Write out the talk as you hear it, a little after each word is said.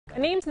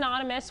name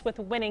synonymous with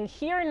winning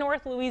here in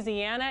North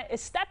Louisiana is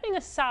stepping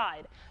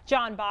aside.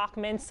 John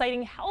Bachman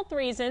citing health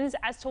reasons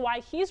as to why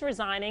he's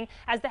resigning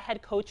as the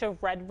head coach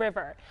of Red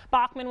River.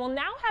 Bachman will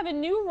now have a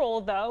new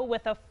role, though,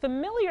 with a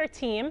familiar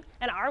team,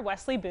 and our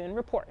Wesley Boone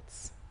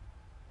reports.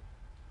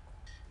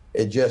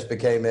 It just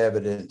became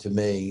evident to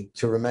me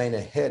to remain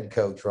a head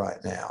coach right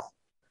now.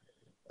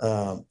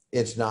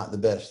 It's not the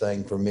best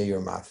thing for me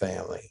or my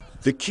family.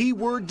 The key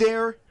word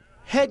there,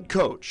 head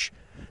coach.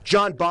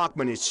 John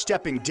Bachman is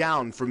stepping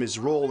down from his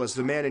role as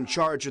the man in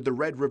charge of the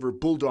Red River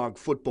Bulldog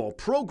football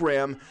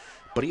program,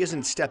 but he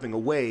isn't stepping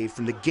away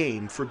from the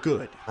game for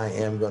good. I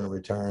am going to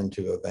return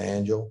to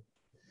Evangel,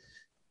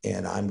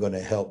 and I'm going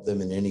to help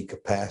them in any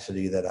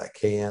capacity that I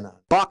can.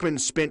 Bachman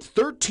spent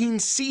 13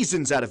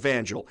 seasons at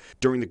Evangel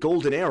during the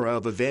golden era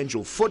of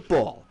Evangel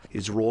football.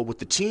 His role with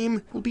the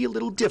team will be a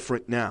little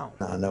different now.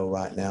 I know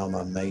right now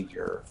my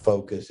major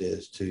focus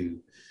is to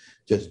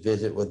just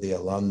visit with the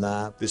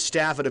alumni. The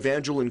staff at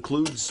Evangel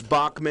includes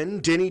Bachman,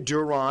 Denny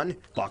Duran,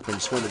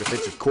 Bachman's former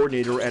defensive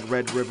coordinator at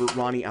Red River,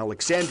 Ronnie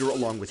Alexander,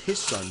 along with his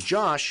son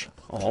Josh,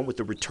 all with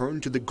the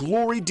return to the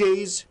glory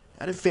days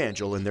at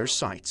Evangel in their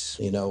sights.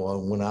 You know,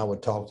 when I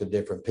would talk to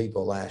different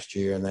people last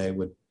year and they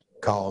would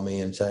call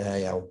me and say,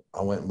 hey,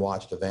 I went and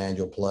watched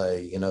Evangel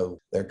play, you know,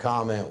 their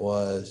comment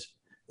was,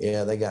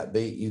 yeah, they got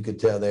beat. You could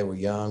tell they were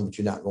young, but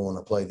you're not going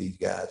to play these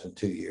guys in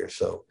 2 years.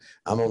 So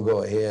I'm going to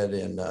go ahead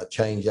and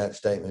change that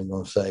statement. I'm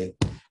going to say,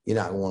 you're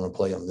not going to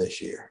play them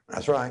this year.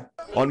 That's right.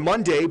 On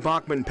Monday,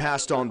 Bachman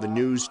passed on the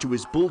news to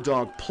his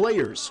Bulldog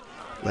players,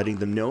 letting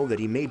them know that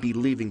he may be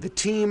leaving the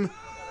team,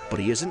 but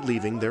he isn't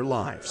leaving their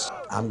lives.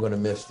 I'm going to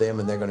miss them,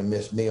 and they're going to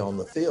miss me on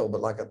the field.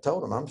 But like I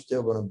told them, I'm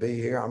still going to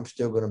be here. I'm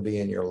still going to be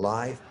in your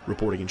life.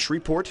 Reporting in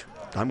Shreveport,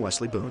 I'm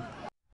Wesley Boone.